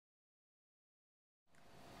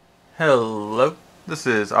Hello, this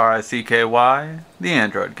is RICKY, the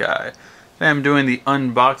Android guy. Today I'm doing the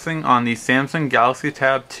unboxing on the Samsung Galaxy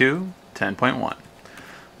Tab 2 10.1.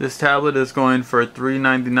 This tablet is going for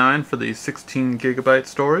 $399 for the 16GB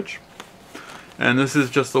storage. And this is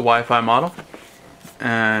just the Wi-Fi model.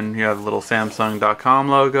 And you have a little Samsung.com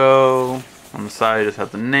logo. On the side you just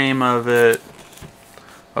have the name of it.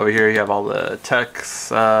 Over here you have all the text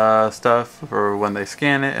stuff for when they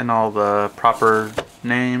scan it and all the proper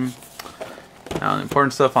name. Now the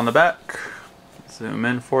important stuff on the back. Zoom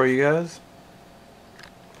in for you guys.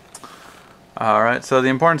 Alright, so the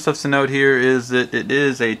important stuff to note here is that it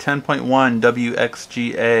is a 10.1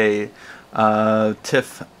 WXGA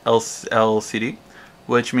TIFF LCD,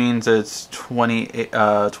 which means it's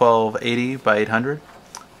 1280 by 800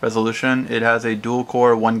 resolution. It has a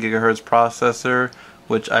dual-core 1 GHz processor,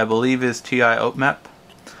 which I believe is TI OpenMap,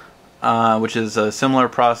 which is a similar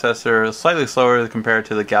processor, slightly slower compared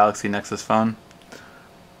to the Galaxy Nexus phone.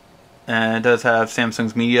 And it does have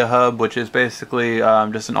Samsung's Media Hub, which is basically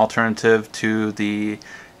just an alternative to the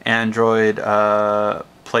Android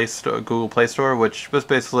Play Store, Google Play Store, which was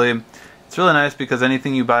basically, it's really nice because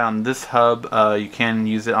anything you buy on this hub, you can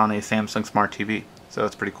use it on a Samsung Smart TV. So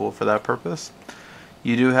it's pretty cool for that purpose.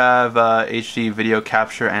 You do have HD video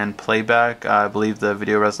capture and playback. I believe the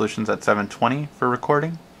video resolution is at 720 for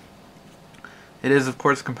recording. It is of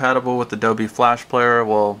course compatible with Adobe Flash Player.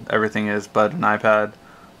 Well, everything is but an iPad.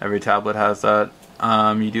 Every tablet has that.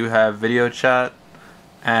 You do have video chat,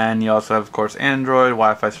 and you also have of course Android,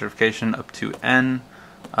 Wi-Fi certification up to N,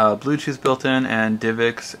 Bluetooth built in, and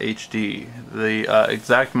DivX HD. The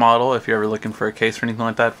exact model, if you're ever looking for a case or anything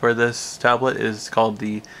like that for this tablet, is called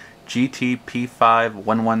the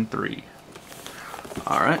GT-P5-113.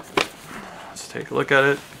 Alright, let's take a look at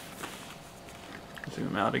it.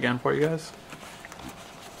 Zoom out again for you guys.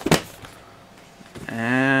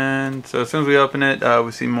 And so as soon as we open it,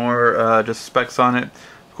 we see more just specs on it.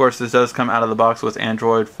 Of course, this does come out of the box with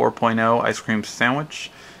Android 4.0 Ice Cream Sandwich.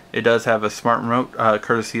 It does have a smart remote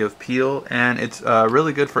courtesy of Peel, and it's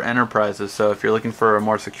really good for enterprises. So if you're looking for a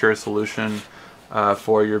more secure solution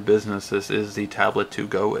for your business, this is the tablet to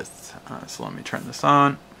go with. So let me turn this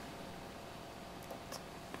on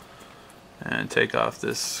and take off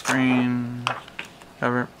this screen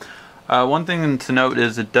cover. One thing to note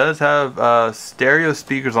is it does have stereo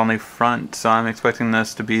speakers on the front, so I'm expecting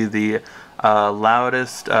this to be the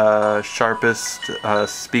loudest, sharpest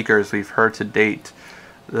speakers we've heard to date.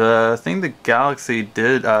 The thing the Galaxy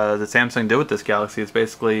did, the Samsung did with this Galaxy, is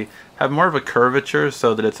basically have more of a curvature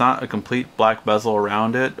so that it's not a complete black bezel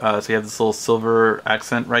around it. So you have this little silver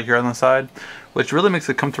accent right here on the side, which really makes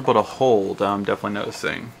it comfortable to hold. I'm definitely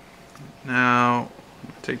noticing. Now,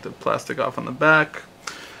 take the plastic off on the back.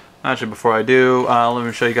 Actually, before I do, let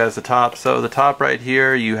me show you guys the top. So the top right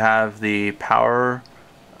here, you have the power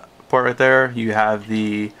port right there. You have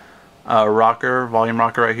the rocker, volume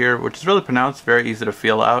rocker right here, which is really pronounced, very easy to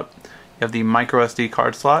feel out. You have the micro SD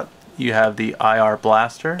card slot. You have the IR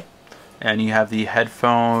blaster, and you have the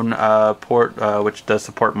headphone port, which does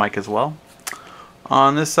support mic as well.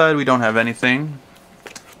 On this side, we don't have anything.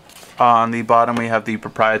 On the bottom, we have the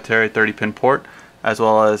proprietary 30-pin port, as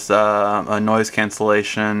well as a noise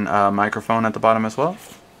cancellation microphone at the bottom as well.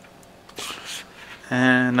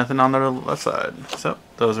 And nothing on the left side. So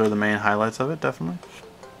those are the main highlights of it, definitely.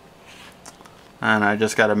 And I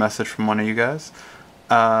just got a message from one of you guys.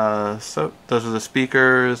 So those are the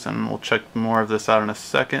speakers, and we'll check more of this out in a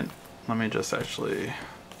second. Let me just actually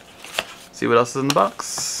see what else is in the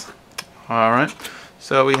box. Alright.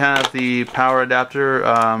 So we have the power adapter,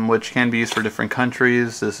 which can be used for different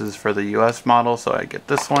countries. This is for the US model, so I get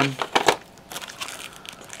this one.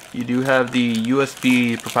 You do have the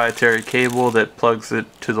USB proprietary cable that plugs it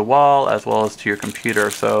to the wall as well as to your computer.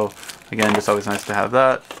 So again, just always nice to have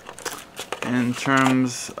that. In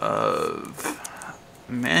terms of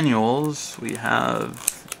manuals, we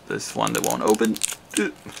have this one that won't open.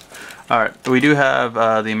 Alright, we do have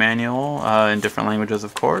the manual in different languages,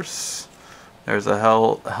 of course. There's a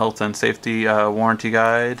health and safety warranty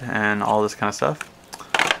guide and all this kind of stuff.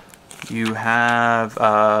 You have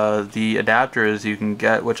the adapters you can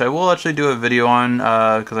get, which I will actually do a video on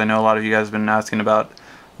because I know a lot of you guys have been asking about.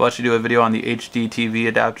 We'll actually do a video on the HD TV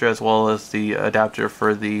adapter as well as the adapter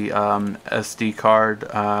for the SD card,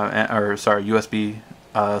 USB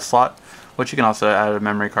slot, which you can also add a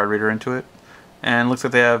memory card reader into it. And it looks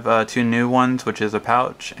like they have two new ones, which is a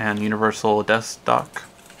pouch and universal desk dock.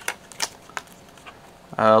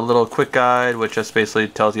 A little quick guide, which just basically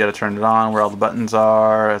tells you how to turn it on, where all the buttons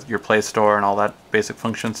are, your Play Store, and all that basic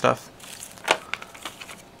function stuff.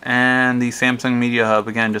 and the Samsung Media Hub.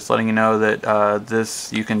 Again, just letting you know that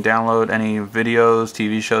this, you can download any videos,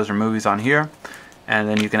 TV shows, or movies on here, and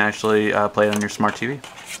then you can actually play it on your smart TV.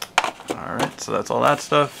 Alright, so that's all that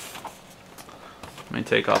stuff. Let me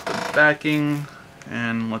take off the backing,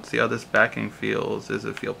 and let's see how this backing feels. Does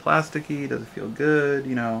it feel plasticky? Does it feel good?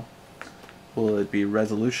 You know, will it be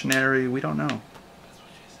resolutionary? We don't know. That's what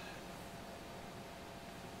she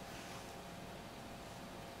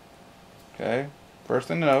said. Okay, first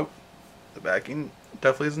thing to note, the backing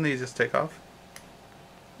definitely isn't the easiest to take off.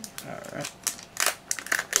 Alright.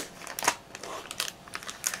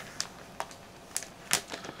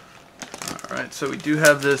 Alright, so we do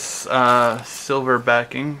have this silver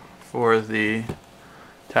backing for the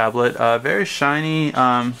tablet. Very shiny.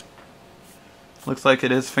 Looks like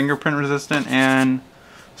it is fingerprint resistant and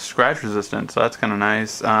scratch resistant, so that's kind of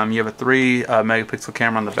nice. You have a 3 megapixel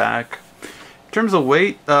camera on the back. In terms of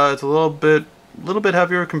weight, it's a little bit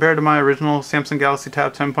heavier compared to my original Samsung Galaxy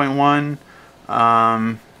Tab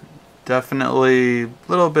 10.1. Definitely a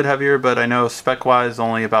little bit heavier, but I know spec-wise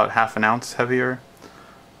only about half an ounce heavier.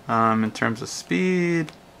 In terms of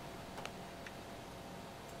speed,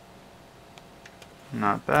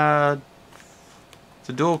 not bad. It's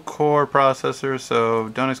a dual core processor, so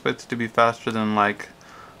don't expect it to be faster than like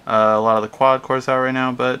a lot of the quad cores out right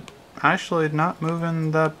now, but actually not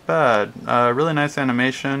moving that bad. Really nice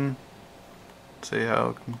animation. Let's see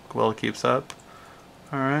how well it keeps up.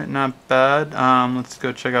 Alright, not bad. Let's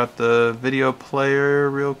go check out the video player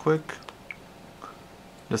real quick.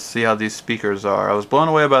 Just see how these speakers are. I was blown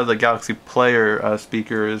away by the Galaxy Player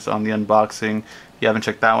speakers on the unboxing. If you haven't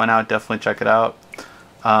checked that one out, definitely check it out.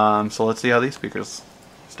 So let's see how these speakers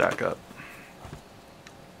stack up.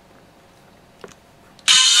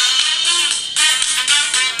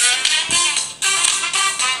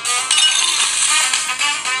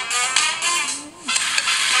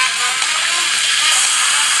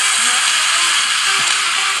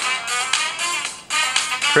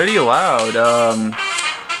 Pretty loud.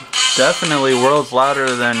 Definitely worlds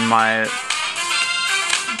louder than my...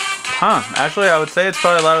 Actually, I would say it's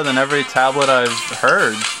probably louder than every tablet I've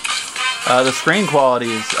heard. The screen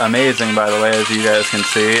quality is amazing, by the way, as you guys can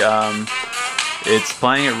see. It's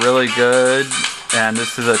playing it really good, and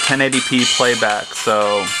this is a 1080p playback,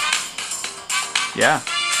 so yeah,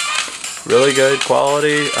 really good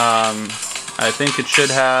quality. I think it should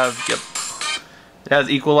have, it has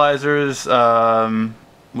equalizers,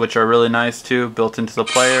 which are really nice too, built into the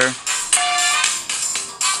player.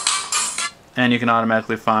 And you can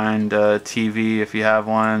automatically find TV if you have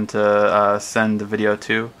one to send the video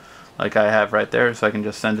to, like I have right there, so I can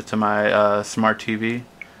just send it to my smart TV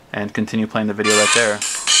and continue playing the video right there.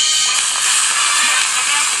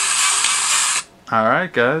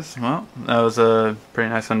 Alright guys, well, that was a pretty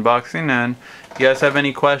nice unboxing, and if you guys have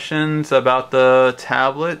any questions about the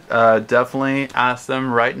tablet, definitely ask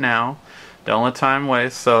them right now. Don't let time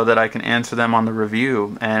waste, so that I can answer them on the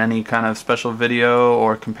review. And any kind of special video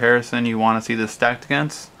or comparison you want to see this stacked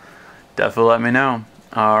against, definitely let me know.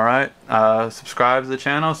 Alright, subscribe to the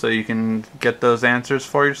channel so you can get those answers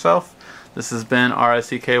for yourself. This has been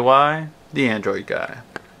RICKY, the Android Guy.